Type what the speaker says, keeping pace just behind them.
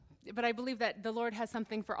but I believe that the Lord has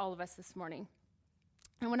something for all of us this morning.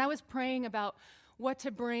 And when I was praying about what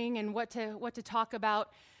to bring and what to talk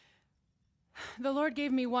about, the Lord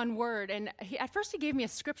gave me one word, and at first he gave me a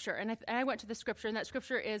scripture, and I went to the scripture, and that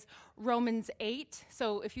scripture is Romans 8.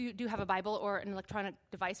 So if you do have a Bible or an electronic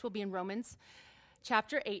device, we'll be in Romans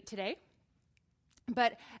chapter 8 today.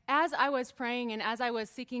 But as I was praying and as I was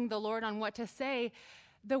seeking the Lord on what to say,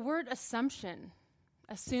 the word assuming,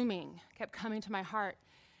 kept coming to my heart.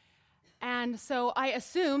 And so I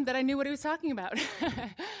assumed that I knew what he was talking about.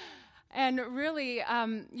 And really,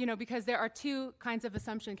 because there are two kinds of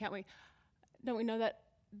assumption, can't we? Don't we know that?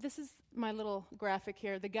 This is my little graphic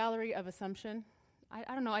here, the gallery of assumption.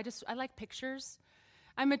 I don't know, I like pictures.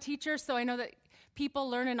 I'm a teacher, so I know that people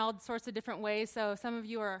learn in all sorts of different ways. So some of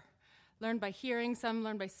you learn by hearing, some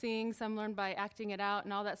learn by seeing, some learn by acting it out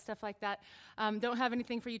and all that stuff like that. Don't have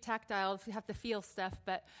anything for you tactile, you have to feel stuff,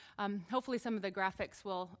 but hopefully some of the graphics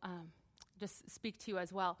will just speak to you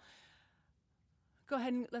as well. Go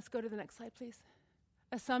ahead and let's go to the next slide, please.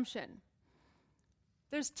 Assumption.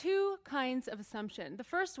 There's two kinds of assumption. The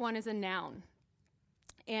first one is a noun,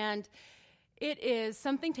 and it is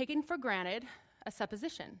something taken for granted, a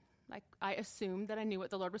supposition. Like, I assumed that I knew what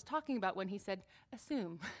the Lord was talking about when he said,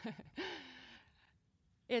 assume.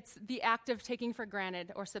 It's the act of taking for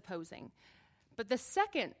granted or supposing. But the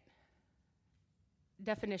second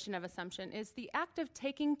definition of assumption is the act of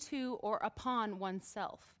taking to or upon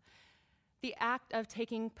oneself, the act of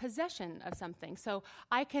taking possession of something. So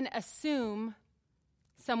I can assume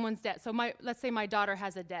someone's debt. So let's say my daughter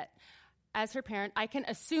has a debt. As her parent, I can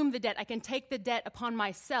assume the debt. I can take the debt upon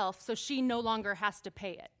myself so she no longer has to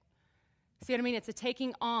pay it. See what I mean? It's a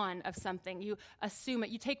taking on of something. You assume it.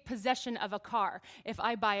 You take possession of a car. If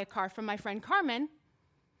I buy a car from my friend Carmen,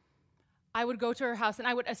 I would go to her house and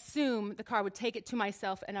I would assume the car, would take it to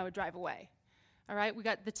myself, and I would drive away. All right? We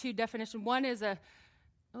got the two definitions. One is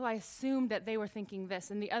I assumed that they were thinking this,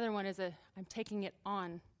 and the other one is I'm taking it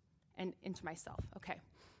on and into myself. Okay.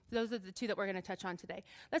 Those are the two that we're going to touch on today.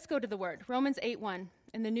 Let's go to the word. Romans 8:1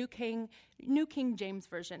 in the New King James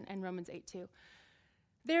Version, and Romans 8:2.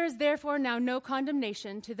 There is therefore now no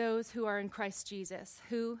condemnation to those who are in Christ Jesus,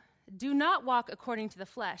 who do not walk according to the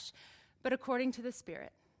flesh, but according to the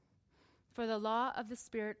Spirit. For the law of the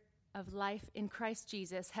Spirit of life in Christ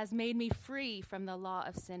Jesus has made me free from the law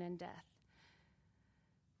of sin and death.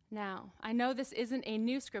 Now, I know this isn't a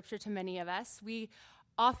new scripture to many of us. We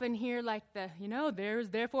often hear there's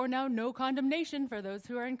therefore now no condemnation for those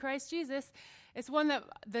who are in Christ Jesus. It's one that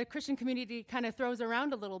the Christian community kind of throws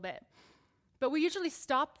around a little bit. But we usually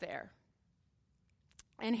stop there.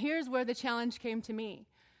 And here's where the challenge came to me.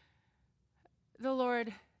 The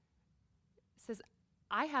Lord says,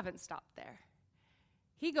 I haven't stopped there.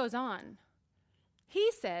 He goes on.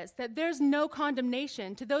 He says that there's no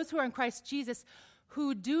condemnation to those who are in Christ Jesus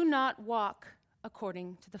who do not walk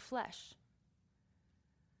according to the flesh,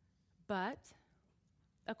 but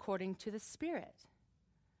according to the Spirit.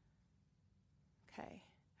 Okay.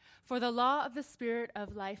 For the law of the Spirit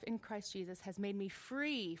of life in Christ Jesus has made me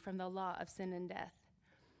free from the law of sin and death.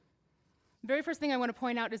 The very first thing I want to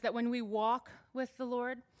point out is that when we walk with the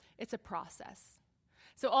Lord, it's a process.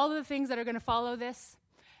 So all of the things that are going to follow this,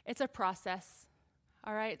 it's a process.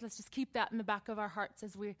 All right? Let's just keep that in the back of our hearts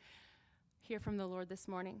as we hear from the Lord this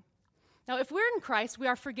morning. Now, if we're in Christ, we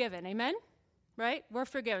are forgiven. Amen? Right? We're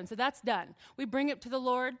forgiven. So that's done. We bring it to the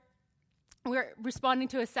Lord. We're responding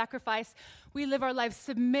to a sacrifice. We live our lives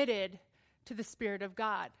submitted to the Spirit of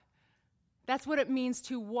God. That's what it means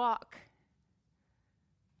to walk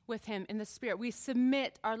with Him in the Spirit. We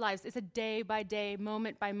submit our lives. It's a day-by-day,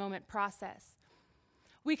 moment-by-moment process.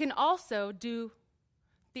 We can also do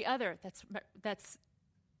the other that's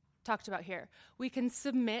talked about here. We can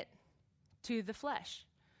submit to the flesh.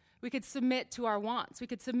 We could submit to our wants. We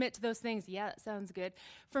could submit to those things. Yeah, that sounds good.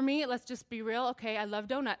 For me, let's just be real. Okay, I love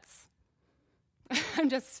donuts.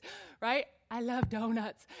 Right? I love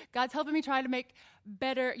donuts. God's helping me try to make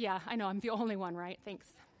better. Yeah, I know, I'm the only one, right? Thanks.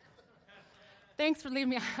 Thanks for leaving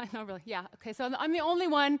me. I know, really. Yeah, okay, so I'm the only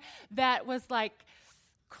one that was like,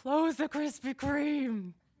 close the Krispy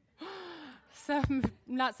Kreme. So I'm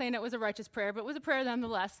not saying it was a righteous prayer, but it was a prayer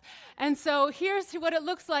nonetheless. And so here's what it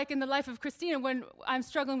looks like in the life of Christina when I'm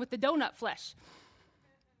struggling with the donut flesh.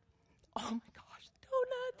 Oh my gosh,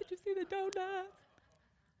 donut. Did you see the donut?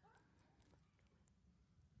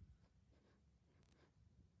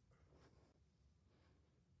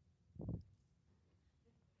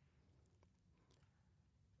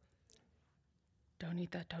 Don't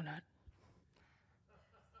eat that donut.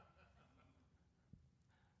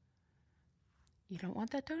 You don't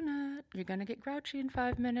want that donut. You're going to get grouchy in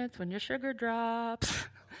 5 minutes when your sugar drops.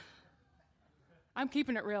 I'm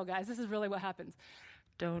keeping it real, guys. This is really what happens.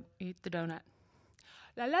 Don't eat the donut.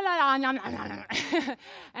 La, la, la, la, nom, nom, nom, nom.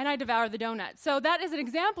 And I devour the donut. So that is an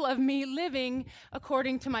example of me living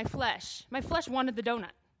according to my flesh. My flesh wanted the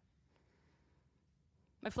donut.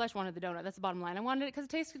 My flesh wanted the donut. That's the bottom line. I wanted it because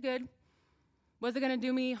it tasted good. Was it going to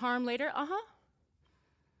do me harm later? Uh-huh.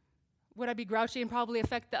 Would I be grouchy and probably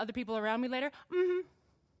affect the other people around me later? Mm-hmm.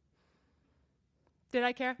 Did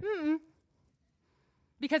I care? Mm-mm.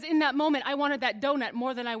 Because in that moment, I wanted that donut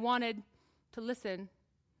more than I wanted to listen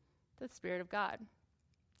to the Spirit of God.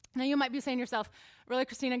 Now, you might be saying to yourself, really,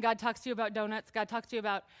 Christina, God talks to you about donuts? God talks to you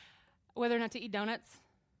about whether or not to eat donuts?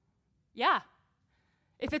 Yeah.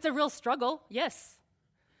 If it's a real struggle, yes.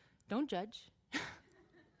 Don't judge.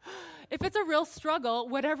 If it's a real struggle,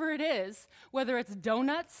 whatever it is, whether it's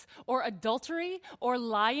donuts or adultery or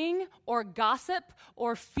lying or gossip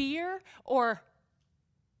or fear or,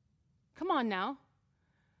 come on now,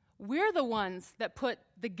 we're the ones that put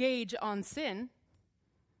the gauge on sin.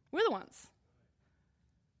 We're the ones.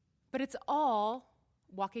 But it's all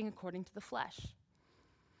walking according to the flesh.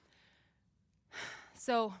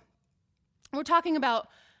 So we're talking about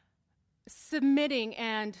submitting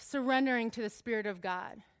and surrendering to the Spirit of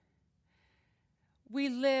God. We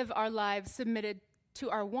live our lives submitted to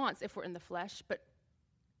our wants if we're in the flesh, but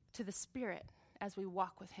to the Spirit as we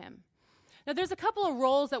walk with Him. Now, there's a couple of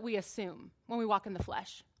roles that we assume when we walk in the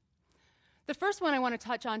flesh. The first one I want to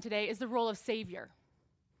touch on today is the role of Savior.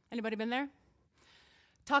 Anybody been there?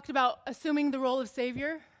 Talked about assuming the role of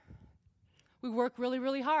Savior. We work really,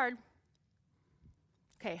 really hard.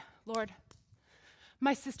 Okay, Lord,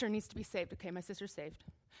 my sister needs to be saved. Okay, my sister's saved.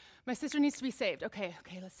 My sister needs to be saved. Okay,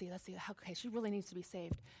 let's see. Okay, she really needs to be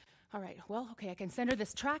saved. All right, well, okay, I can send her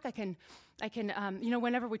this track. I can,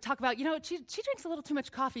 whenever we talk about, she drinks a little too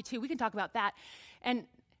much coffee too. We can talk about that. And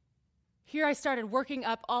here I started working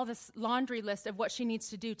up all this laundry list of what she needs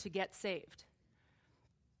to do to get saved.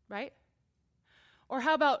 Right? Or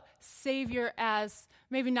how about Savior as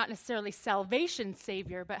maybe not necessarily salvation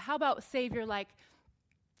Savior, but how about Savior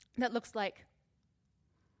that looks like,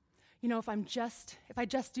 if I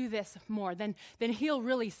just do this more, then He'll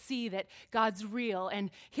really see that God's real, and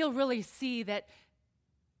He'll really see that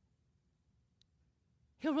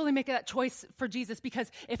He'll really make that choice for Jesus,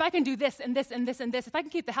 because if I can do this and this and this and this, if I can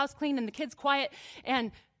keep the house clean and the kids quiet,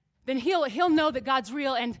 and then He'll know that God's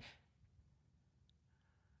real. And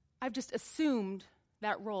I've just assumed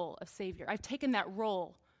that role of Savior. I've taken that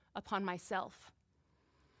role upon myself.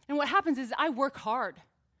 And what happens is I work hard.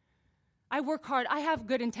 I have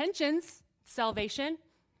good intentions. Salvation.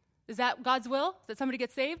 Is that God's will? That somebody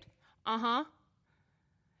gets saved? Uh-huh.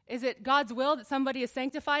 Is it God's will that somebody is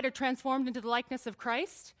sanctified or transformed into the likeness of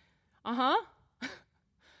Christ? Uh-huh.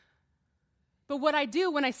 But what I do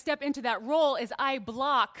when I step into that role is I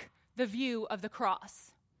block the view of the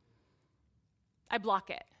cross. I block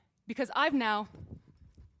it. Because I've now,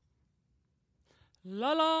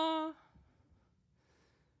 The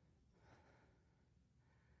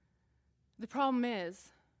problem is,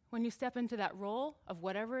 when you step into that role of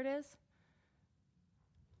whatever it is,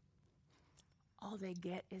 all they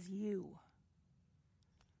get is you.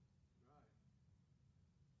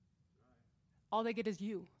 All they get is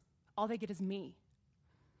you. All they get is me.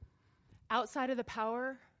 Outside of the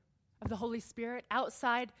power of the Holy Spirit,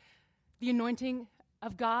 outside the anointing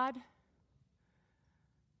of God,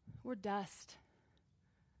 we're dust.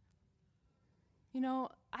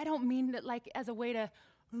 I don't mean it like as a way to,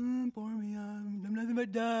 pour me up, I'm nothing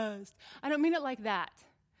but dust. I don't mean it like that.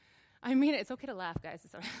 I mean it's okay to laugh, guys.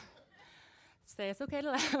 Say it's okay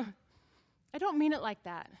to laugh. I don't mean it like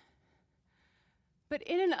that. But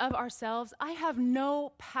in and of ourselves, I have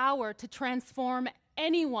no power to transform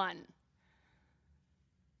anyone.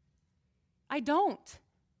 I don't.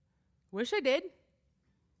 Wish I did.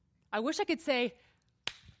 I wish I could say,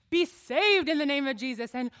 be saved in the name of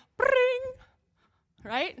Jesus, and bring,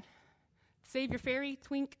 right? Save your fairy,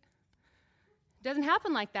 twink. Doesn't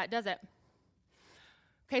happen like that, does it?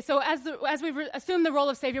 Okay, so as we assume the role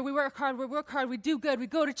of Savior, we work hard, we do good, we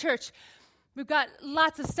go to church. We've got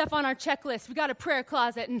lots of stuff on our checklist. We got a prayer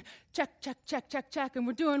closet, and check, and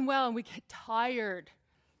we're doing well, and we get tired.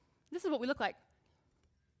 This is what we look like.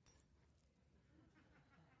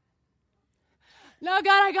 No,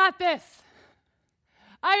 God, I got this.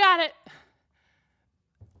 I got it.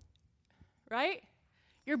 Right?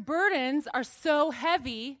 Your burdens are so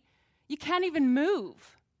heavy, you can't even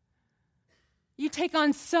move. You take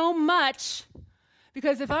on so much,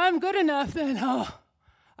 because if I'm good enough, then,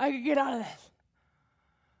 I can get out of this.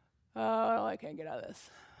 Oh, I can't get out of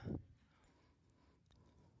this.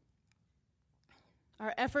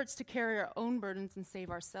 Our efforts to carry our own burdens and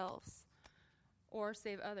save ourselves or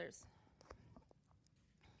save others.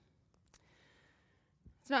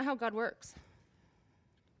 It's not how God works.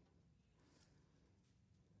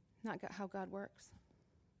 How God works.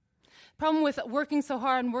 Problem with working so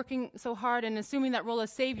hard and assuming that role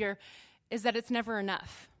as Savior is that it's never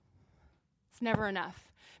enough. It's never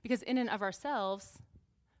enough. Because in and of ourselves,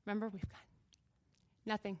 remember, we've got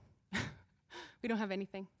nothing. We don't have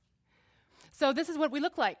anything. So this is what we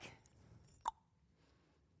look like.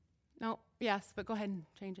 No, yes, but go ahead and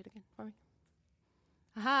change it again for me.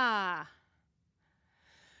 Aha.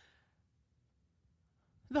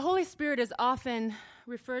 The Holy Spirit is often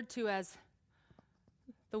referred to as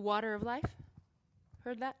the water of life.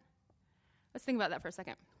 Heard that? Let's think about that for a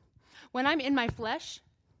second. When I'm in my flesh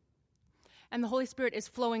and the Holy Spirit is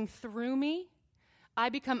flowing through me, I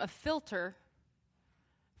become a filter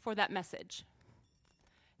for that message.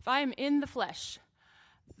 If I am in the flesh,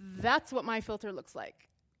 that's what my filter looks like.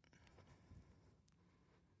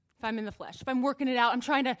 If I'm in the flesh, if I'm working it out, I'm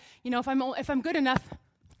trying to, if I'm good enough,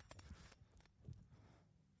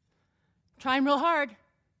 trying real hard.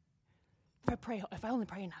 If I only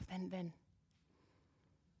pray enough, then.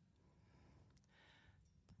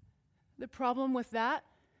 The problem with that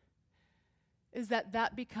is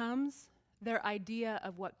that becomes their idea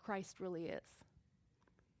of what Christ really is.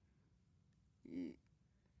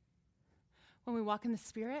 When we walk in the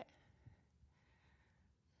Spirit,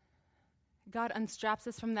 God unstraps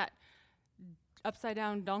us from that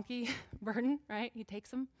upside-down donkey burden, right? He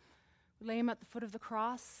takes him. We lay him at the foot of the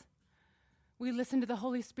cross. We listen to the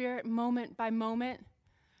Holy Spirit moment by moment,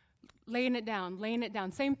 laying it down.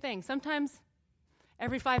 Same thing. Sometimes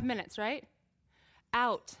every 5 minutes, right?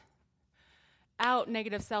 Out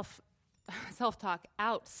negative self-talk.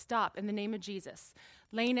 Out, stop in the name of Jesus.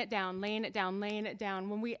 Laying it down.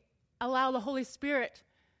 When we allow the Holy Spirit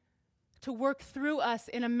to work through us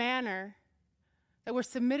in a manner that we're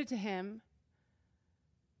submitted to him,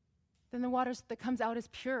 then the water that comes out is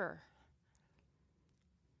pure.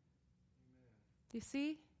 Do you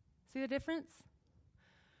see? See the difference?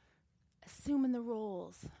 Assuming the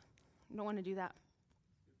roles. You don't want to do that.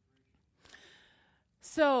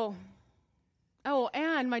 So,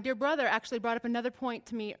 and my dear brother actually brought up another point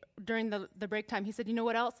to me during the break time. He said, you know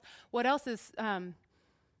what else? What else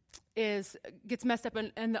gets messed up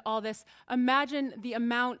in all this? Imagine the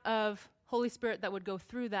amount of Holy Spirit that would go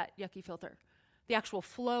through that yucky filter. The actual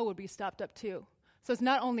flow would be stopped up too. So it's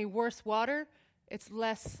not only worse water, it's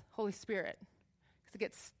less Holy Spirit. Because it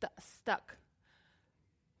gets stuck.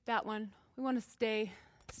 That one, we want to stay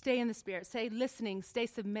in the Spirit. Stay listening, stay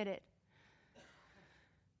submitted.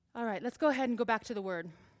 All right, let's go ahead and go back to the Word.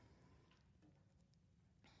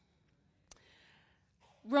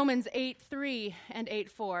 Romans 8:3 and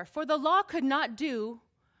 8:4. For the law could not do,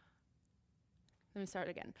 let me start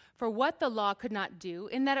again. For what the law could not do,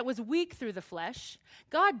 in that it was weak through the flesh,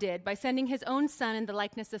 God did by sending his own Son in the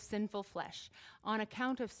likeness of sinful flesh. On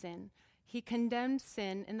account of sin, he condemned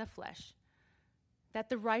sin in the flesh, that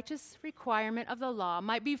the righteous requirement of the law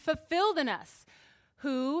might be fulfilled in us,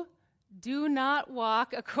 who do not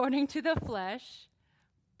walk according to the flesh,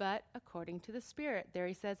 but according to the Spirit. There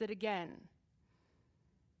he says it again.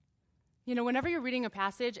 You know, whenever you're reading a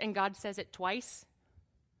passage and God says it twice,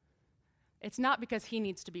 it's not because he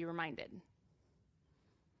needs to be reminded.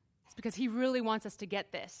 It's because he really wants us to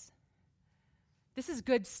get this. This is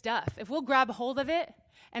good stuff. If we'll grab a hold of it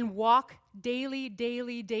and walk daily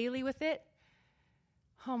with it,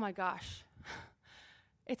 oh my gosh,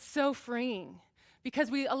 it's so freeing.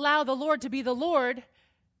 Because we allow the Lord to be the Lord,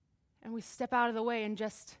 and we step out of the way and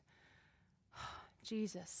just,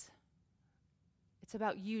 Jesus. It's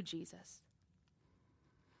about you, Jesus.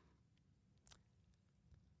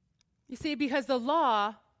 You see, because the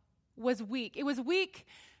law was weak. It was weak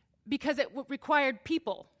because it required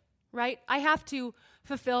people, right? I have to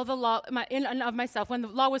fulfill the law in and of myself. When the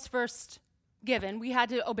law was first given, we had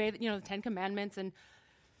to obey, the 10 Commandments, and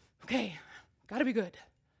okay, got to be good.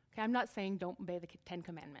 Okay, I'm not saying don't obey the 10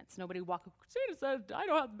 Commandments. Nobody walk, Christina said, I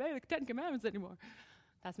don't have to obey the 10 Commandments anymore.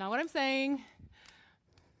 That's not what I'm saying.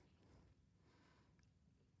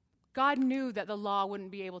 God knew that the law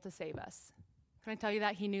wouldn't be able to save us. Can I tell you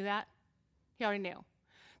that? He knew that. He already knew.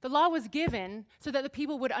 The law was given so that the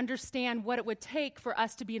people would understand what it would take for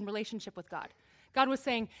us to be in relationship with God. God was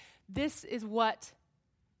saying, this is what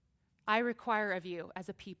I require of you as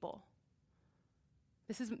a people.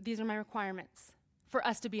 These are my requirements for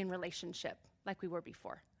us to be in relationship like we were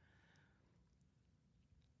before.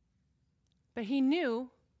 But he knew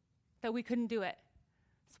that we couldn't do it.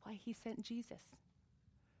 That's why he sent Jesus.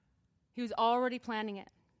 He was already planning it.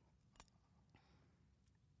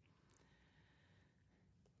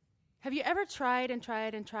 Have you ever tried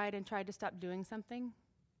to stop doing something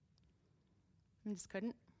and just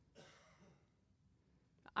couldn't?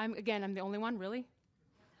 I'm the only one, really?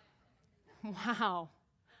 Wow.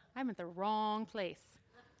 I'm at the wrong place.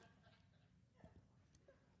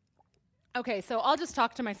 Okay, so I'll just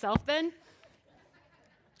talk to myself then.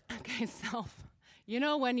 Okay, self. You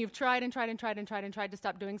know when you've tried to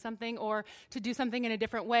stop doing something or to do something in a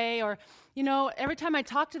different way, or, every time I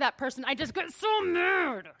talk to that person, I just get so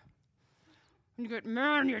mad. And you get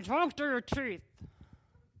mad and you talk to your teeth.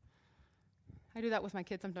 I do that with my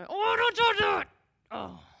kids sometimes. Oh, don't touch that!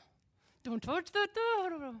 Oh, don't touch that.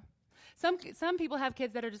 Some people have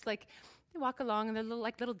kids that are just like, they walk along and they're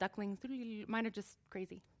little ducklings. Mine are just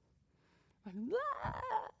crazy.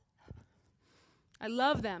 I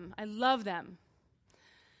love them.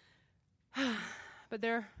 But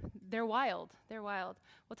they're wild. They're wild.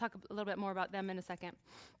 We'll talk a little bit more about them in a second.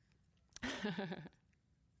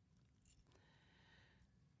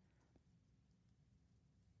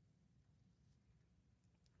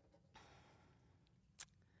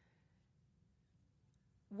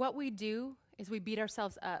 What we do is we beat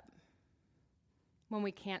ourselves up when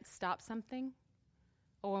we can't stop something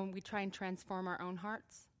or when we try and transform our own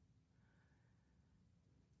hearts.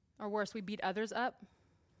 Or worse, we beat others up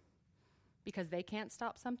because they can't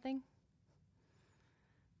stop something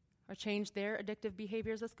or change their addictive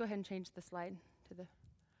behaviors. Let's go ahead and change the slide to the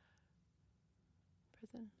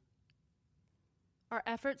prison. Our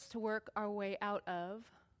efforts to work our way out of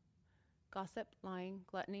gossip, lying,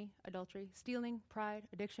 gluttony, adultery, stealing, pride,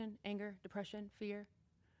 addiction, anger, depression, fear.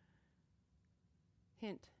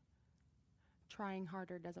 Hint, trying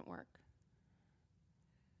harder doesn't work.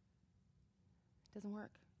 It doesn't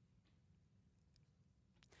work.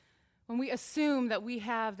 When we assume that we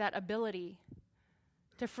have that ability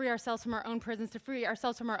to free ourselves from our own prisons, to free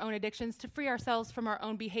ourselves from our own addictions, to free ourselves from our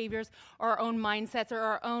own behaviors or our own mindsets or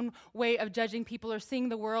our own way of judging people or seeing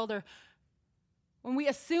the world, or when we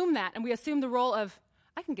assume that and we assume the role of,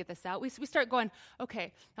 I can get this out, we start going,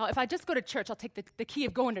 okay, now if I just go to church, I'll take the key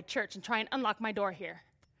of going to church and try and unlock my door here.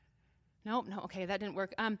 No, okay, that didn't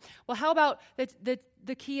work. Well, how about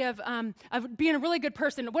the key of being a really good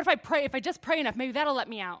person? What if I pray? If I just pray enough, maybe that'll let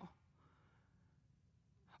me out.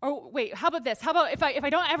 Or wait, how about this? How about if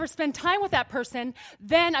I don't ever spend time with that person,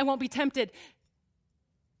 then I won't be tempted.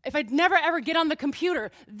 If I never ever get on the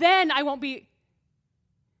computer, then I won't be.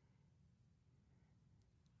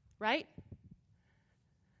 Right?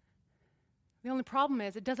 The only problem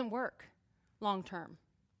is it doesn't work long term.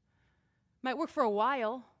 Might work for a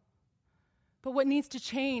while, but what needs to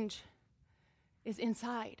change is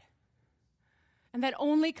inside. And that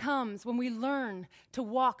only comes when we learn to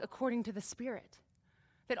walk according to the Spirit.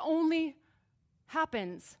 That only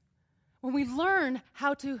happens when we learn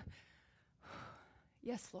how to,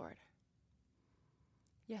 yes, Lord.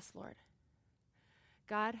 Yes, Lord.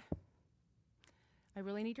 God, I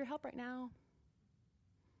really need your help right now.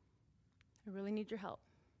 I really need your help.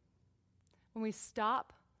 When we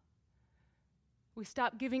stop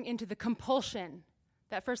giving into the compulsion,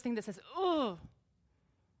 that first thing that says, oh,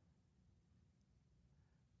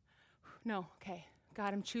 no, okay,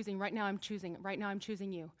 God, I'm choosing. Right now I'm choosing. Right now I'm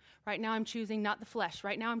choosing you. Right now I'm choosing not the flesh.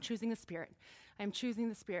 Right now I'm choosing the Spirit. I'm choosing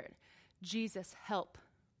the Spirit. Jesus, help.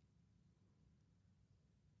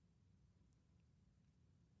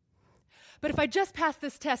 But if I just pass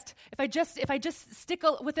this test, if I just stick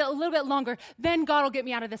with it a little bit longer, then God will get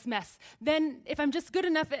me out of this mess. Then if I'm just good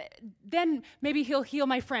enough, then maybe he'll heal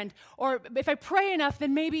my friend. Or if I pray enough,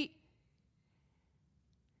 then maybe.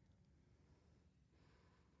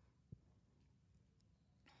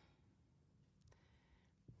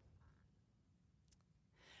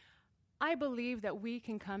 I believe that we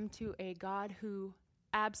can come to a God who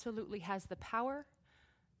absolutely has the power,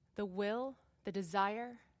 the will, the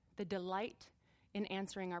desire, the delight in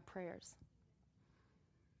answering our prayers.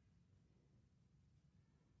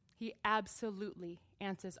 He absolutely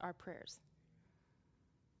answers our prayers.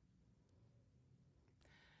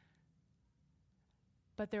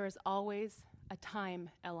 But there is always a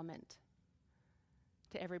time element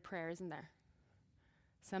to every prayer, isn't there?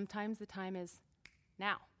 Sometimes the time is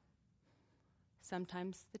now.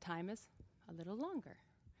 Sometimes the time is a little longer.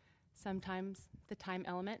 Sometimes the time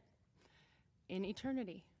element in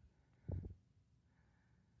eternity.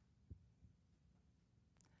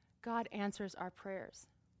 God answers our prayers.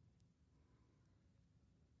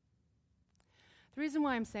 The reason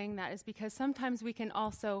why I'm saying that is because sometimes we can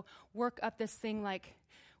also work up this thing like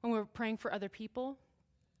when we're praying for other people,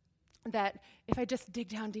 that if I just dig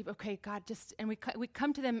down deep, okay, God, and we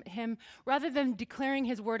come to him, rather than declaring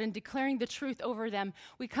his word and declaring the truth over them,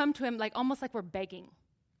 we come to him like almost like we're begging.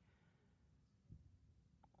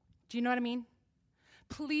 Do you know what I mean?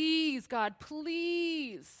 Please, God,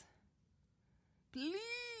 please. Please.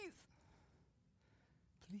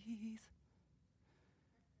 Please.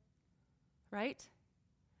 Right?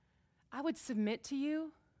 I would submit to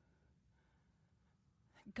you.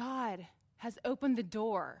 God has opened the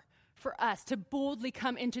door for us to boldly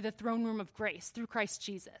come into the throne room of grace through Christ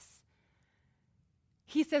Jesus.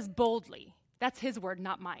 He says boldly. That's his word,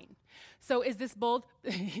 not mine. So is this bold?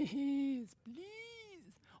 Please, please.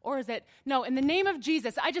 Or is it, no, in the name of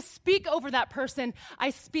Jesus, I just speak over that person. I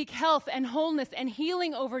speak health and wholeness and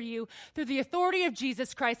healing over you through the authority of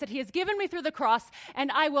Jesus Christ that he has given me through the cross,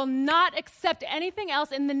 and I will not accept anything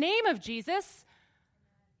else in the name of Jesus.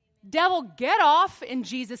 Devil, get off in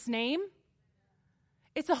Jesus' name.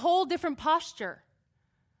 It's a whole different posture.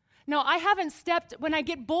 No, when I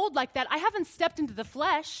get bold like that, I haven't stepped into the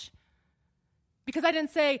flesh because I didn't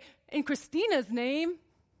say, in Christina's name,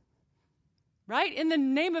 right? In the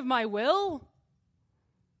name of my will.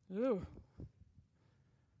 Ooh.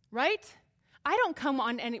 Right? I don't come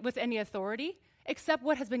with any authority except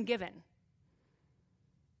what has been given.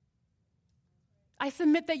 I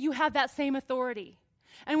submit that you have that same authority.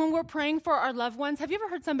 And when we're praying for our loved ones, have you ever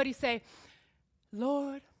heard somebody say,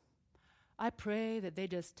 Lord, I pray that they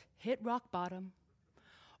just hit rock bottom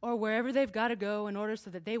or wherever they've got to go in order so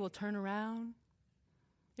that they will turn around?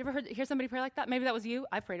 You ever hear somebody pray like that? Maybe that was you.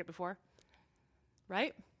 I've prayed it before.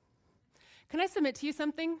 Right? Can I submit to you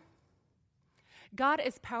something? God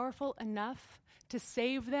is powerful enough to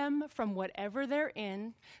save them from whatever they're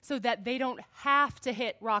in so that they don't have to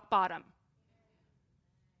hit rock bottom.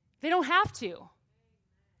 They don't have to.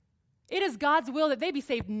 It is God's will that they be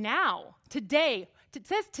saved now, today. It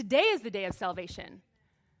says today is the day of salvation.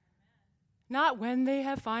 Not when they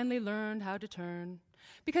have finally learned how to turn.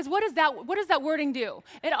 Because what does that wording do?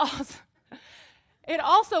 It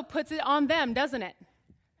also puts it on them, doesn't it?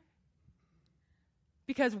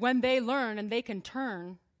 Because when they learn and they can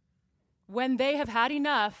turn, when they have had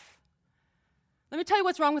enough, let me tell you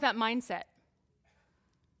what's wrong with that mindset.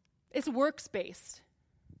 It's works-based.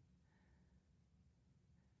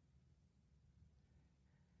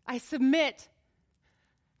 I submit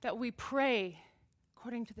that we pray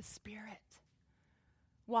according to the Spirit,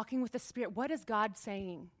 walking with the Spirit. What is God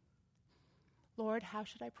saying? Lord, how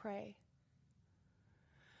should I pray?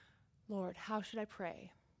 Lord, how should I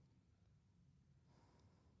pray?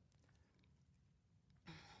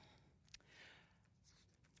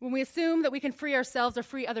 When we assume that we can free ourselves or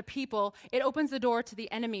free other people, it opens the door to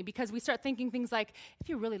the enemy because we start thinking things like, if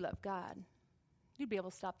you really love God, you'd be able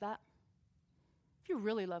to stop that. If you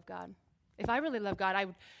really love God. If I really love God,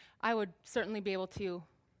 I would certainly be able to.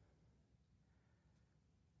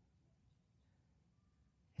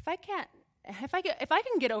 If I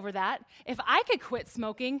can get over that, if I could quit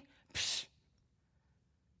smoking,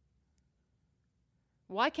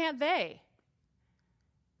 why can't they?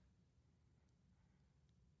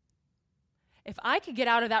 If I could get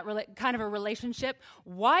out of that kind of a relationship,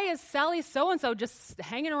 why is Sally so-and-so just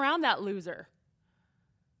hanging around that loser?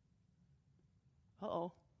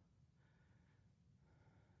 Uh-oh.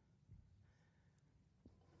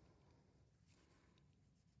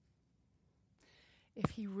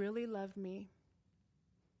 If he really loved me,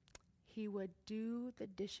 he would do the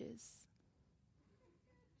dishes.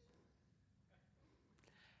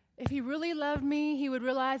 If he really loved me, he would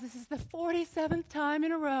realize this is the 47th time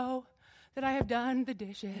in a row that I have done the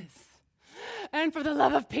dishes. And for the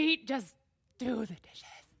love of Pete, just do the dishes.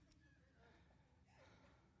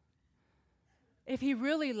 If he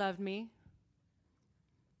really loved me,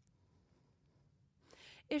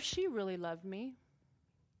 if she really loved me,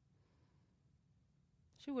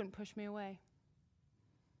 she wouldn't push me away.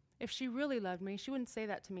 If she really loved me, she wouldn't say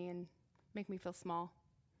that to me and make me feel small.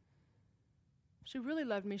 If she really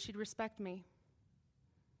loved me, she'd respect me.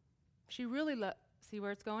 If she really see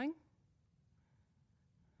where it's going?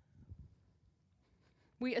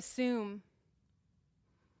 We assume.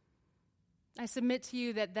 I submit to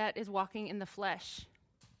you that that is walking in the flesh.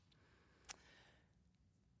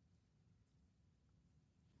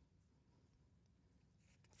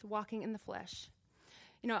 It's walking in the flesh.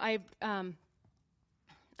 You know, I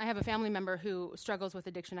have a family member who struggles with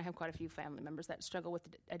addiction. I have quite a few family members that struggle with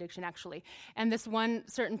addiction, actually. And this one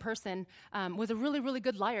certain person was a really, really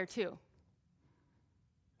good liar, too.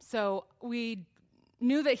 So we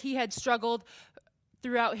knew that he had struggled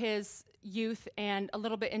throughout his youth and a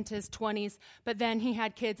little bit into his 20s, but then he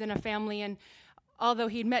had kids and a family, and although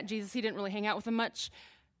he'd met Jesus, he didn't really hang out with them much.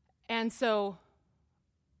 And so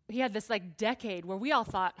he had this decade where we all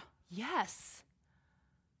thought, yes,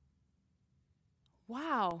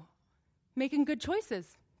 wow, making good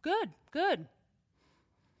choices, good.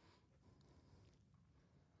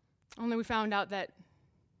 Only we found out that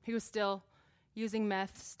he was still using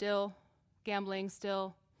meth, still gambling,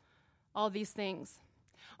 still all these things.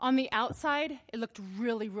 On the outside, it looked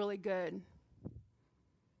really, really good.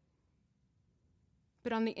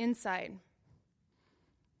 But on the inside,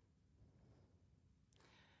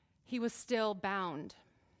 he was still bound.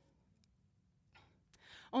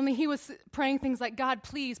 Only he was praying things like, God,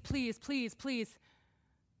 please, please, please, please.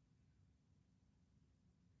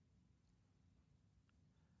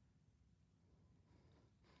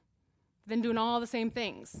 Then doing all the same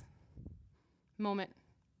things. Moment.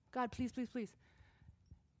 God, please, please, please.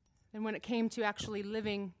 And when it came to actually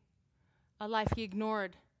living a life, he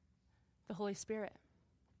ignored the Holy Spirit.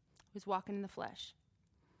 He was walking in the flesh.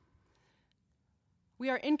 We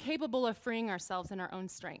are incapable of freeing ourselves in our own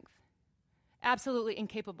strength. Absolutely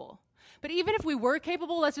incapable. But even if we were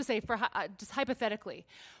capable, let's just say, just hypothetically,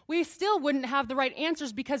 we still wouldn't have the right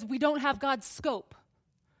answers because we don't have God's scope.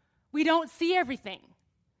 We don't see everything.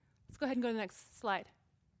 Let's go ahead and go to the next slide.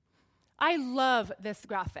 I love this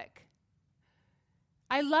graphic.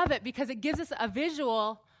 I love it because it gives us a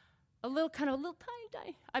visual, a little tiny.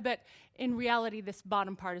 I bet in reality this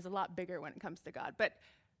bottom part is a lot bigger when it comes to God. But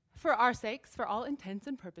for our sakes, for all intents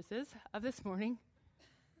and purposes of this morning,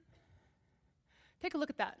 take a look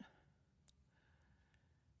at that.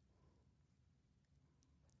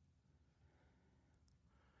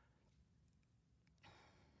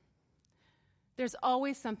 There's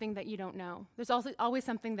always something that you don't know. There's also always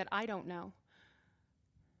something that I don't know.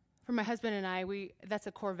 For my husband and I, that's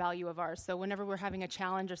a core value of ours. So whenever we're having a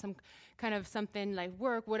challenge or some kind of something like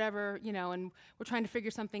work, whatever, and we're trying to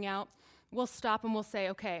figure something out, we'll stop and we'll say,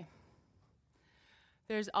 okay,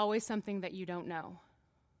 there's always something that you don't know.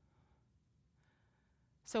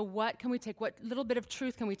 So what can we take? What little bit of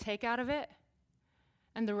truth can we take out of it?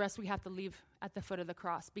 And the rest we have to leave at the foot of the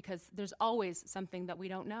cross because there's always something that we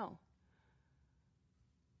don't know.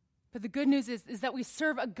 But the good news is that we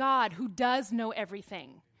serve a God who does know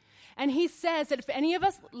everything. And he says that if any of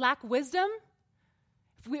us lack wisdom,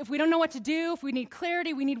 if we don't know what to do, if we need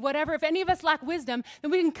clarity, we need whatever, if any of us lack wisdom, then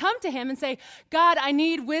we can come to him and say, God, I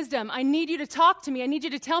need wisdom. I need you to talk to me. I need you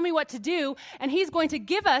to tell me what to do. And he's going to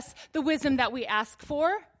give us the wisdom that we ask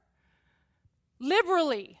for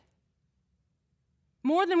liberally,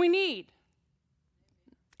 more than we need.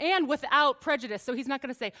 And without prejudice. So he's not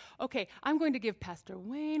going to say, okay, I'm going to give Pastor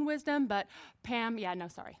Wayne wisdom, but Pam,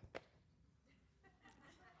 sorry.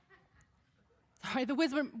 Sorry, the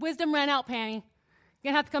wisdom ran out, Pammy.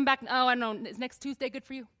 You're going to have to come back. Oh, I don't know. Is next Tuesday good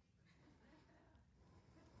for you?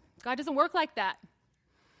 God doesn't work like that.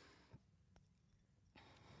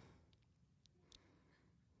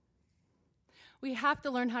 We have to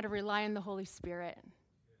learn how to rely on the Holy Spirit.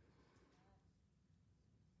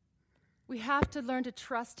 We have to learn to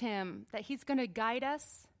trust him, that he's going to guide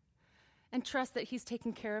us, and trust that he's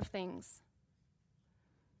taking care of things.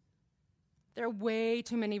 There are way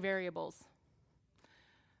too many variables.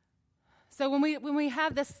 So when we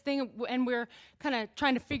have this thing and we're kind of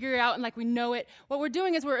trying to figure it out and like we know it, what we're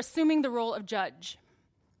doing is we're assuming the role of judge.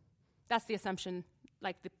 That's the assumption,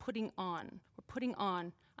 like the putting on. We're putting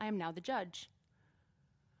on, I am now the judge.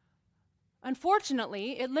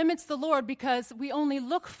 Unfortunately, it limits the Lord because we only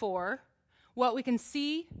look for what we can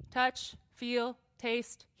see, touch, feel,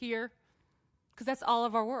 taste, hear, because that's all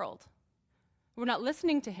of our world. We're not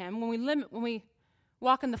listening to him when we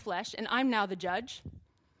walk in the flesh, and I'm now the judge.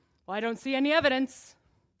 Well, I don't see any evidence.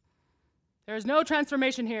 There's no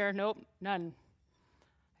transformation here. Nope, none.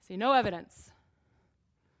 I see no evidence.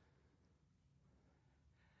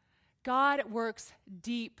 God works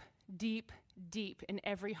deep, deep, deep in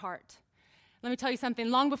every heart. Let me tell you something.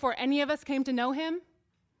 Long before any of us came to know him,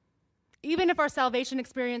 even if our salvation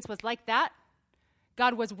experience was like that,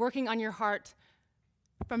 God was working on your heart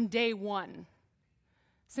from day one.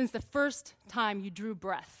 Since the first time you drew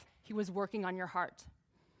breath, he was working on your heart.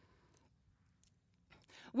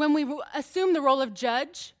 When we assume the role of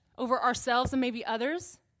judge over ourselves and maybe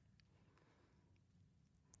others,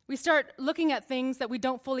 we start looking at things that we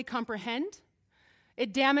don't fully comprehend.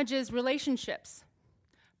 It damages relationships.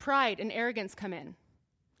 Pride and arrogance come in,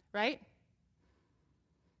 right?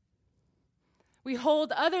 We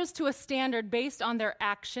hold others to a standard based on their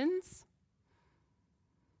actions.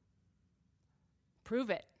 Prove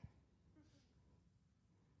it.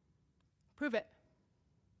 Prove it.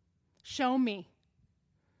 Show me.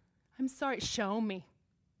 I'm sorry, show me.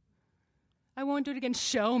 I won't do it again,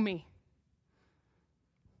 show me.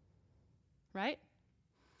 Right?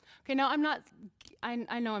 Okay, now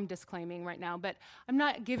I know I'm disclaiming right now, but I'm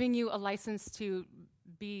not giving you a license to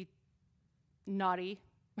be naughty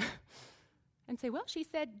and say, well, she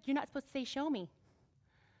said you're not supposed to say show me.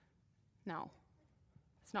 No,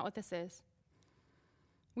 that's not what this is.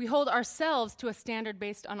 We hold ourselves to a standard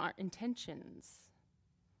based on our intentions.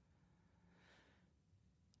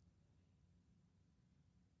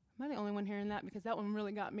 Am I the only one hearing that? Because that one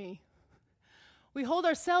really got me. We hold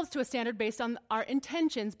ourselves to a standard based on our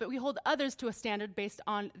intentions, but we hold others to a standard based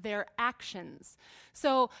on their actions.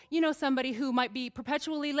 So, somebody who might be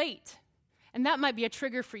perpetually late, and that might be a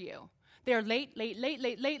trigger for you. They're late,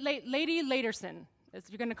 Lady Laterson. As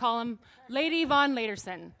you're going to call him, Lady Von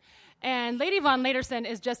Laterson. And Lady Von Laterson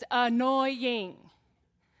is just annoying.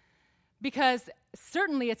 Because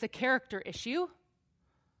certainly it's a character issue.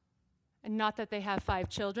 And not that they have 5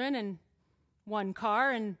 children and 1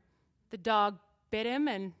 car and the dog bit him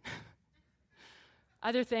and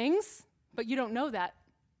other things. But you don't know that,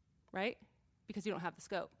 right? Because you don't have the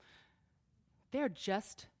scope. They're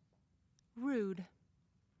just rude.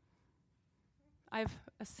 I've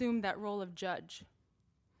assumed that role of judge.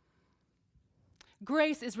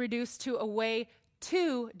 Grace is reduced to a way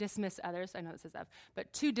to dismiss others. I know this is F,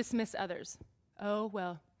 but to dismiss others. Oh,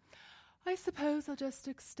 well, I suppose I'll just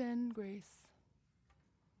extend grace.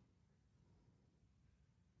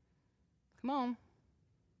 Come on.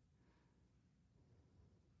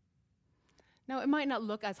 Now, it might not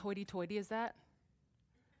look as hoity-toity as that.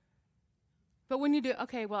 But when you do,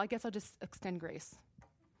 okay, well, I guess I'll just extend grace.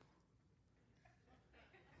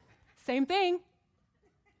 Same thing.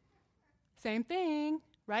 Same thing,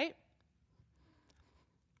 right?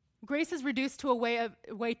 Grace is reduced to a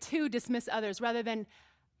way to dismiss others rather than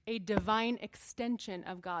a divine extension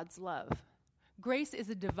of God's love. Grace is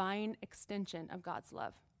a divine extension of God's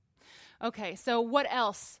love. Okay, so what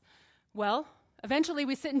else? Well, eventually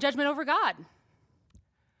we sit in judgment over God.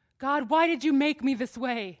 God, why did you make me this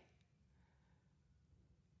way?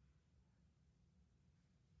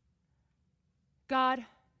 God,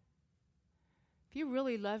 if you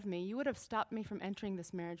really loved me, you would have stopped me from entering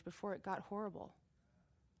this marriage before it got horrible.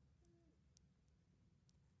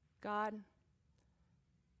 God,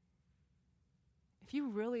 if you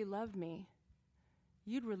really loved me,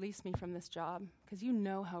 you'd release me from this job because you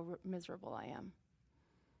know how miserable I am.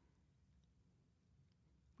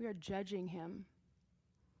 We are judging him.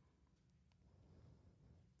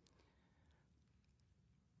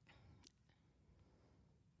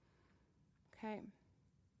 Okay.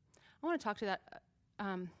 I want to talk to that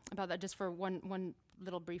about that just for one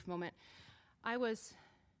little brief moment. I was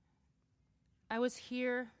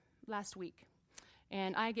here last week,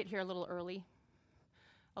 and I get here a little early,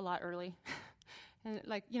 a lot early, and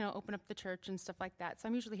open up the church and stuff like that. So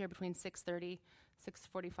I'm usually here between 6:30,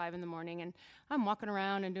 6:45 in the morning, and I'm walking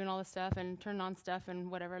around and doing all this stuff and turning on stuff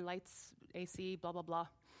and whatever, lights, AC, blah, blah, blah.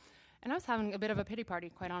 And I was having a bit of a pity party,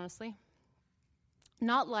 quite honestly.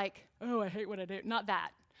 Not like, oh, I hate what I do, not that.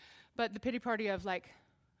 But the pity party of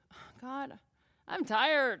God, I'm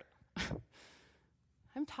tired.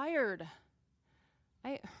 I'm tired.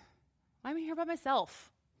 I'm here by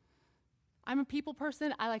myself. I'm a people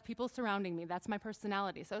person. I like people surrounding me. That's my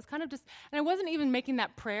personality. So it's kind of just, and I wasn't even making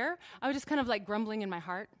that prayer. I was just kind of grumbling in my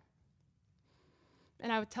heart.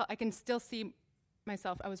 And I can still see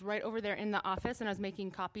myself. I was right over there in the office, and I was making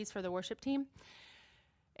copies for the worship team.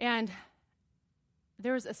 And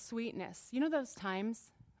there was a sweetness. You know those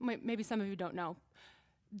times? Maybe some of you don't know.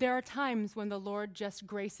 There are times when the Lord just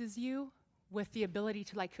graces you with the ability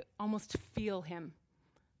to almost feel him,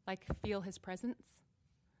 feel his presence.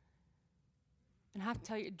 And I have to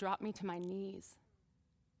tell you, it dropped me to my knees.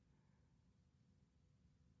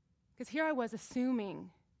 Because here I was assuming.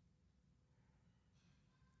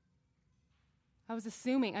 This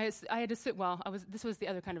was the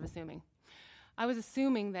other kind of assuming. I was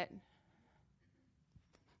assuming that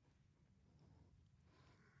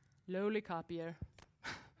lowly copier,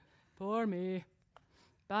 poor me,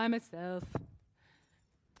 by myself.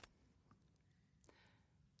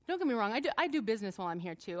 Don't get me wrong. I do business while I'm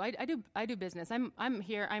here too. I do business. I'm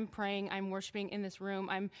here. I'm praying. I'm worshiping in this room.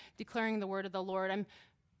 I'm declaring the word of the Lord. It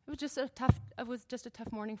was just a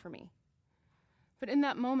tough morning for me. But in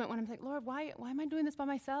that moment when I'm like, Lord, why am I doing this by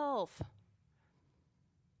myself?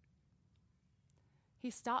 He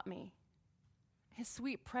stopped me. His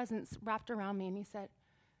sweet presence wrapped around me, and he said,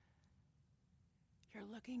 "You're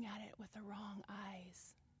looking at it with the wrong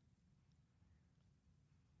eyes."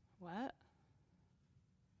 What?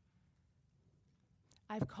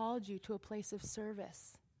 I've called you to a place of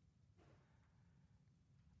service.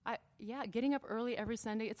 Getting up early every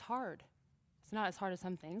Sunday, it's hard. It's not as hard as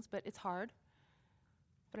some things, but it's hard.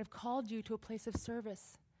 But I've called you to a place of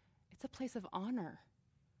service. It's a place of honor,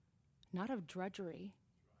 not of drudgery.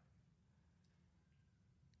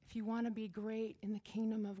 If you want to be great in the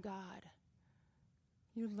kingdom of God,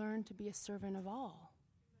 You learn to be a servant of all.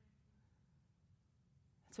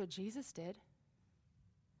 That's what Jesus did.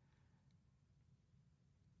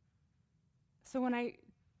 So when I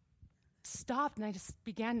stopped and I just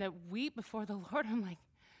began to weep before the Lord, I'm like,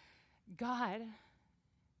 God,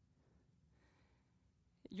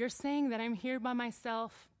 you're saying that I'm here by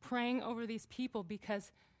myself praying over these people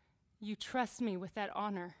because you trust me with that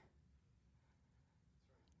honor.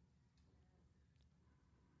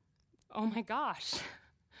 Oh my gosh.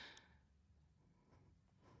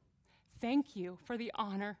 Thank you for the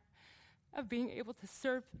honor of being able to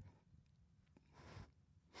serve.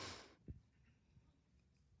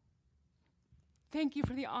 Thank you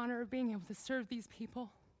for the honor of being able to serve these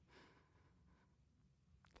people.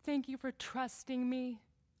 Thank you for trusting me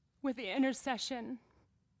with the intercession.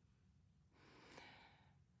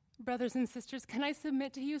 Brothers and sisters, can I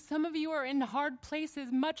submit to you? Some of you are in hard places,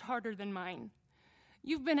 much harder than mine.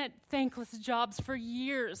 You've been at thankless jobs for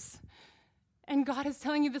years. And God is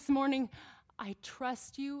telling you this morning, I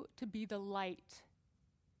trust you to be the light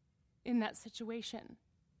in that situation.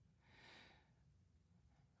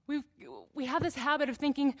 We have this habit of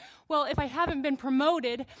thinking, well, if I haven't been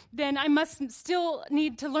promoted, then I must still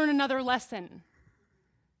need to learn another lesson.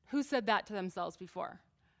 Who said that to themselves before?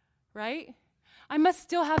 Right? I must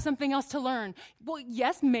still have something else to learn. Well,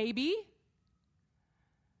 yes, maybe.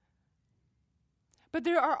 But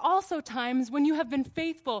there are also times when you have been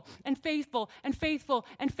faithful and faithful and faithful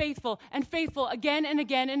and faithful and faithful again and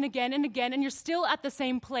again and again and again, and you're still at the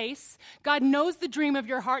same place. God knows the dream of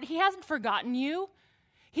your heart. He hasn't forgotten you.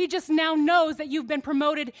 He just now knows that you've been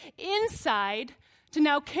promoted inside to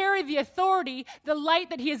now carry the authority, the light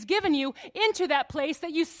that he has given you into that place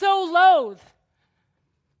that you so loathe.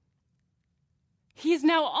 He's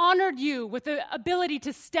now honored you with the ability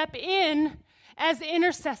to step in as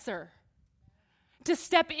intercessor, to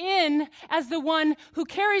step in as the one who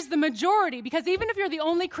carries the majority, because even if you're the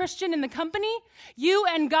only Christian in the company, you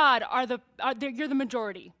and God you're the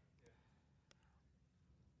majority.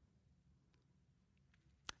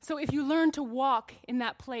 So if you learn to walk in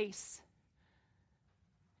that place,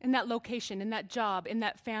 in that location, in that job, in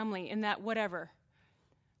that family, in that whatever,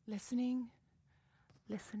 listening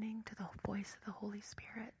to the voice of the Holy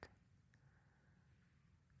Spirit,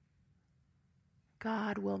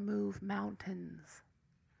 God will move mountains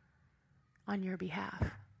on your behalf.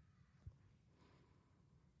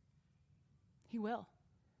 He will.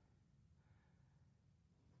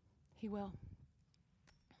 He will.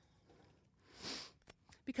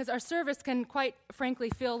 Because our service can, quite frankly,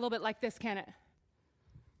 feel a little bit like this, can it?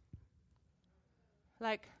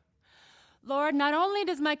 Like, Lord, not only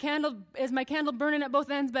is my candle burning at both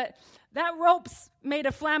ends, but that rope's made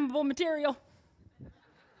of flammable material.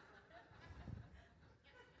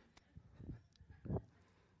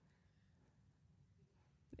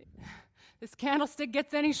 This candlestick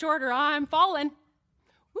gets any shorter, I'm falling.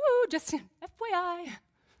 Woo, just FYI.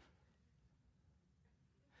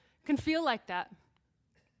 Can feel like that.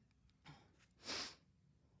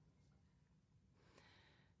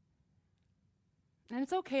 And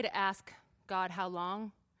it's okay to ask God how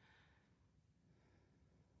long.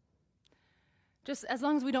 Just as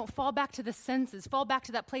long as we don't fall back to the senses, fall back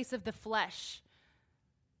to that place of the flesh,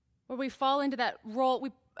 where we fall into that role,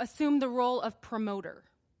 we assume the role of promoter.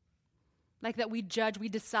 Like that we judge, we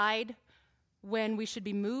decide when we should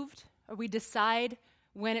be moved, or we decide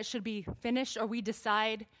when it should be finished, or we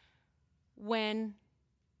decide when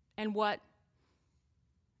and what,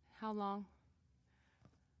 how long.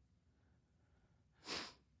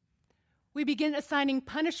 We begin assigning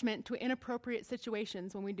punishment to inappropriate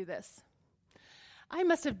situations when we do this. I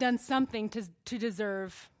must have done something to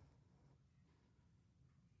deserve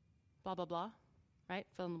blah, blah, blah, right?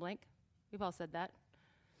 Fill in the blank. We've all said that.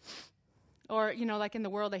 Or, like in the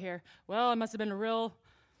world I hear, well, I must have been a real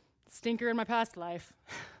stinker in my past life.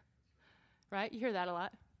 Right? You hear that a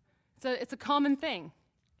lot. It's a common thing.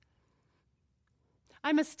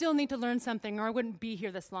 I must still need to learn something or I wouldn't be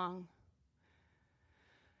here this long.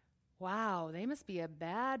 Wow, they must be a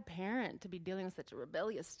bad parent to be dealing with such a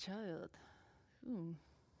rebellious child.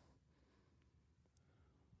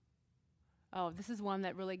 Oh, this is one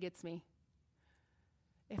that really gets me.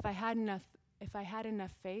 If I had enough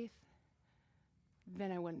faith,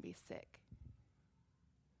 then I wouldn't be sick.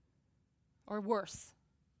 Or worse,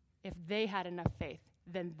 if they had enough faith,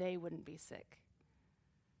 then they wouldn't be sick.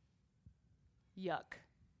 Yuck.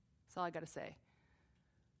 That's all I got to say.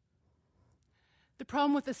 The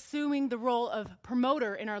problem with assuming the role of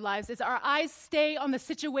promoter in our lives is our eyes stay on the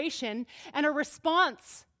situation and our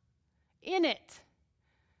response in it.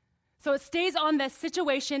 So it stays on the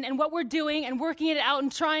situation and what we're doing and working it out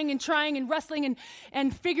and trying and wrestling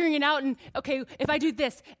and figuring it out. And, okay, if I do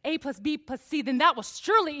this, A plus B plus C, then that will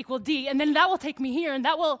surely equal D. And then that will take me here. And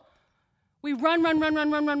that will, we run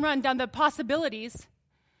down the possibilities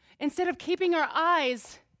instead of keeping our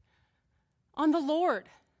eyes on the Lord,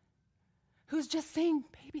 who's just saying,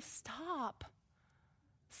 baby, stop.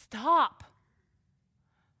 Stop.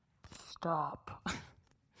 Stop.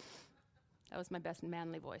 That was my best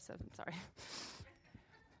manly voice, so I'm sorry.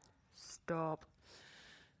 Stop.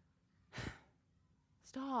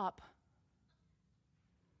 Stop.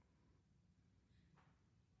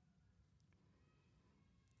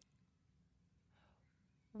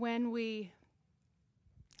 When we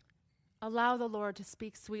allow the Lord to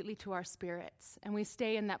speak sweetly to our spirits, and we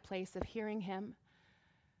stay in that place of hearing him,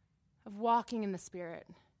 of walking in the Spirit.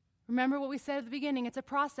 Remember what we said at the beginning, it's a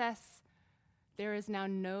process. There is now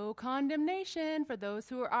no condemnation for those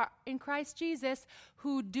who are in Christ Jesus,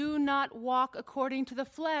 who do not walk according to the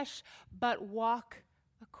flesh, but walk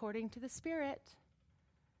according to the Spirit.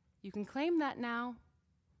 You can claim that now,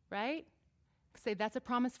 right? Say, that's a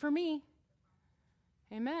promise for me.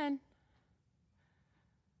 Amen.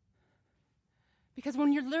 Because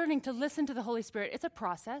when you're learning to listen to the Holy Spirit, it's a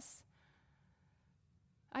process.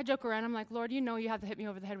 I joke around, I'm like, Lord, you know you have to hit me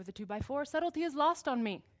over the head with a 2x4. Subtlety is lost on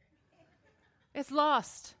me. It's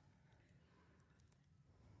lost.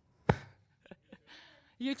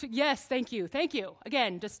 Yes, thank you. Thank you.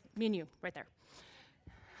 Again, just me and you, right there.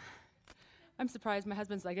 I'm surprised my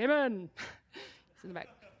husband's like, amen. He's in the back.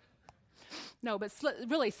 No, but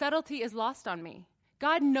really, subtlety is lost on me.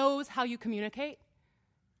 God knows how you communicate.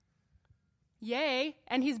 Yay,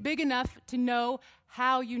 and he's big enough to know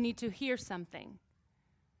how you need to hear something.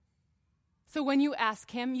 So when you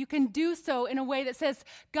ask him, you can do so in a way that says,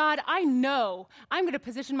 God, I know I'm going to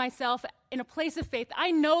position myself in a place of faith.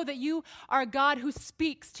 I know that you are a God who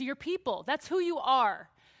speaks to your people. That's who you are.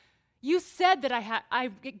 You said that I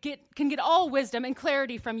can get all wisdom and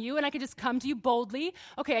clarity from you, and I can just come to you boldly.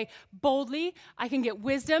 Okay, boldly, I can get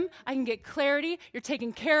wisdom, I can get clarity. You're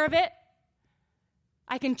taking care of it.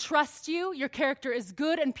 I can trust you. Your character is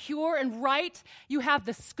good and pure and right. You have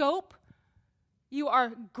the scope. You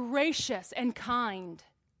are gracious and kind.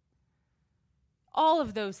 All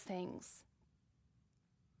of those things.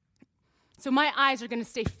 So my eyes are going to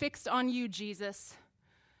stay fixed on you, Jesus,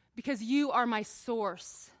 because you are my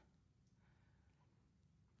source.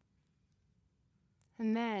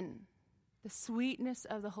 And then the sweetness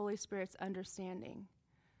of the Holy Spirit's understanding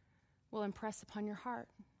will impress upon your heart.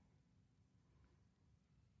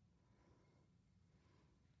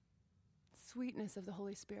 Sweetness of the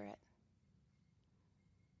Holy Spirit.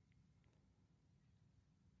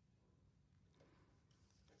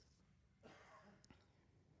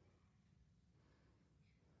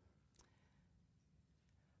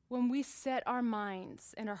 When we set our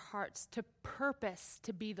minds and our hearts to purpose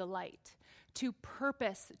to be the light, to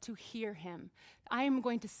purpose to hear him, I am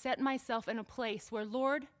going to set myself in a place where,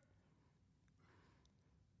 Lord,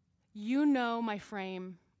 you know my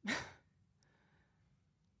frame.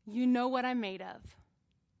 You know what I'm made of.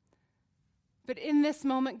 But in this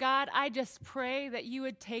moment, God, I just pray that you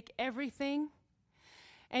would take everything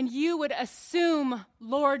and you would assume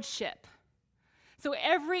lordship. So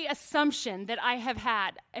every assumption that I have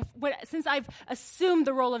had, since I've assumed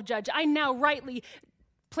the role of judge, I now rightly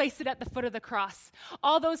place it at the foot of the cross.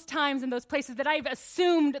 All those times and those places that I've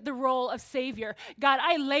assumed the role of Savior, God,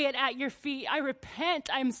 I lay it at your feet. I repent.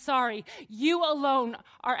 I'm sorry. You alone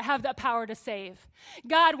have the power to save.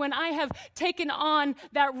 God, when I have taken on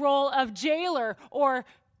that role of jailer or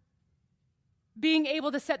being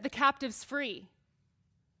able to set the captives free,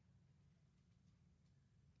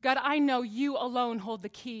 God, I know you alone hold the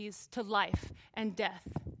keys to life and death.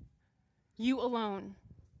 You alone.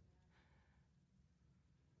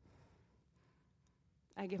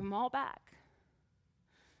 I give them all back.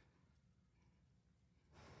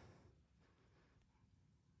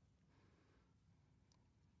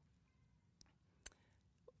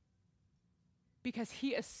 Because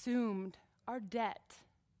he assumed our debt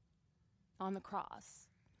on the cross.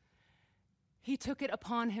 He took it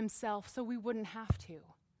upon himself so we wouldn't have to.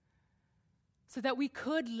 So that we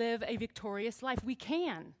could live a victorious life. We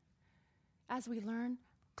can, as we learn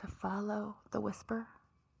to follow the whisper.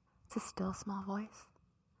 It's a still small voice.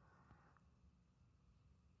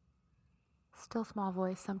 Still small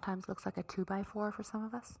voice sometimes looks like a 2x4 for some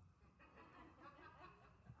of us.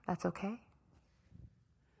 That's okay.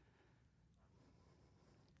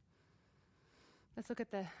 Let's look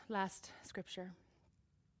at the last scripture.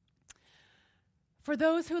 For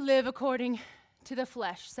those who live according to the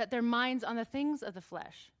flesh set their minds on the things of the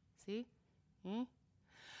flesh. See?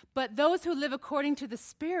 But those who live according to the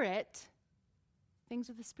Spirit, things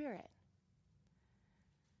of the Spirit.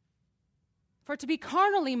 For to be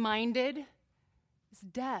carnally minded is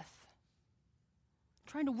death.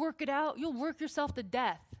 Trying to work it out, you'll work yourself to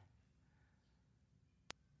death.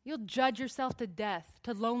 You'll judge yourself to death,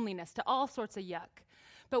 to loneliness, to all sorts of yuck.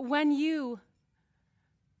 But when you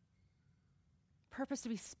purpose to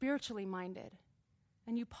be spiritually minded,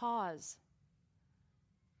 and you pause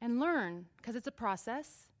and learn, because it's a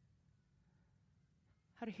process,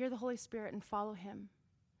 how to hear the Holy Spirit and follow him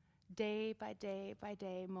day by day by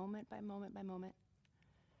day, moment by moment by moment,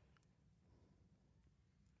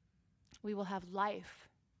 we will have life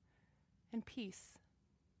and peace.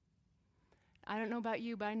 I don't know about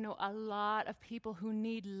you, but I know a lot of people who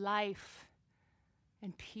need life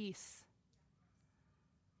and peace.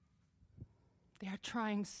 They are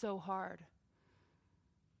trying so hard.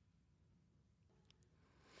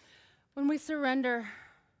 When we surrender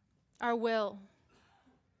our will,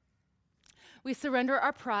 we surrender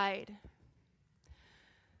our pride.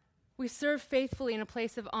 We serve faithfully in a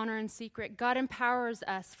place of honor and secret. God empowers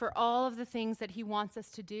us for all of the things that he wants us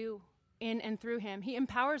to do in and through him. He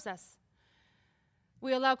empowers us.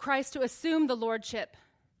 We allow Christ to assume the lordship.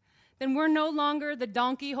 Then we're no longer the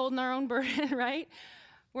donkey holding our own burden, right?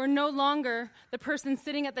 We're no longer the person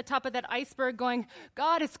sitting at the top of that iceberg going,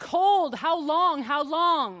 God, it's cold. How long? How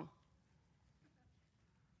long?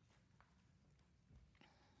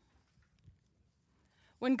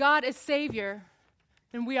 When God is Savior,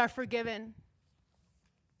 then we are forgiven.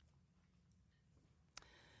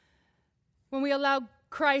 When we allow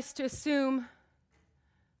Christ to assume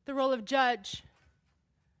the role of judge,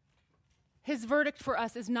 his verdict for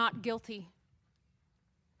us is not guilty.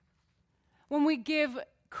 When we give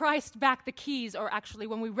Christ back the keys, or actually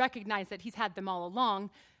when we recognize that he's had them all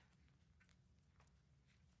along,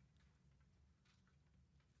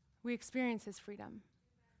 we experience his freedom.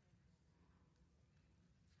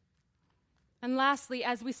 And lastly,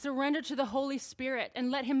 as we surrender to the Holy Spirit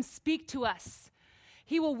and let him speak to us,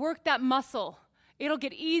 he will work that muscle. It'll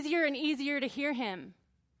get easier and easier to hear him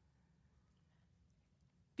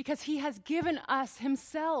because he has given us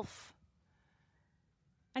himself.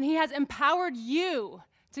 And he has empowered you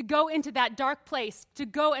to go into that dark place, to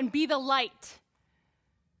go and be the light.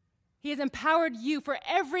 He has empowered you for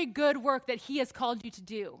every good work that he has called you to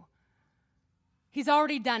do. He's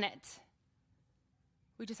already done it.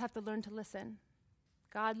 We just have to learn to listen.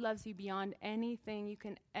 God loves you beyond anything you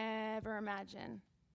can ever imagine.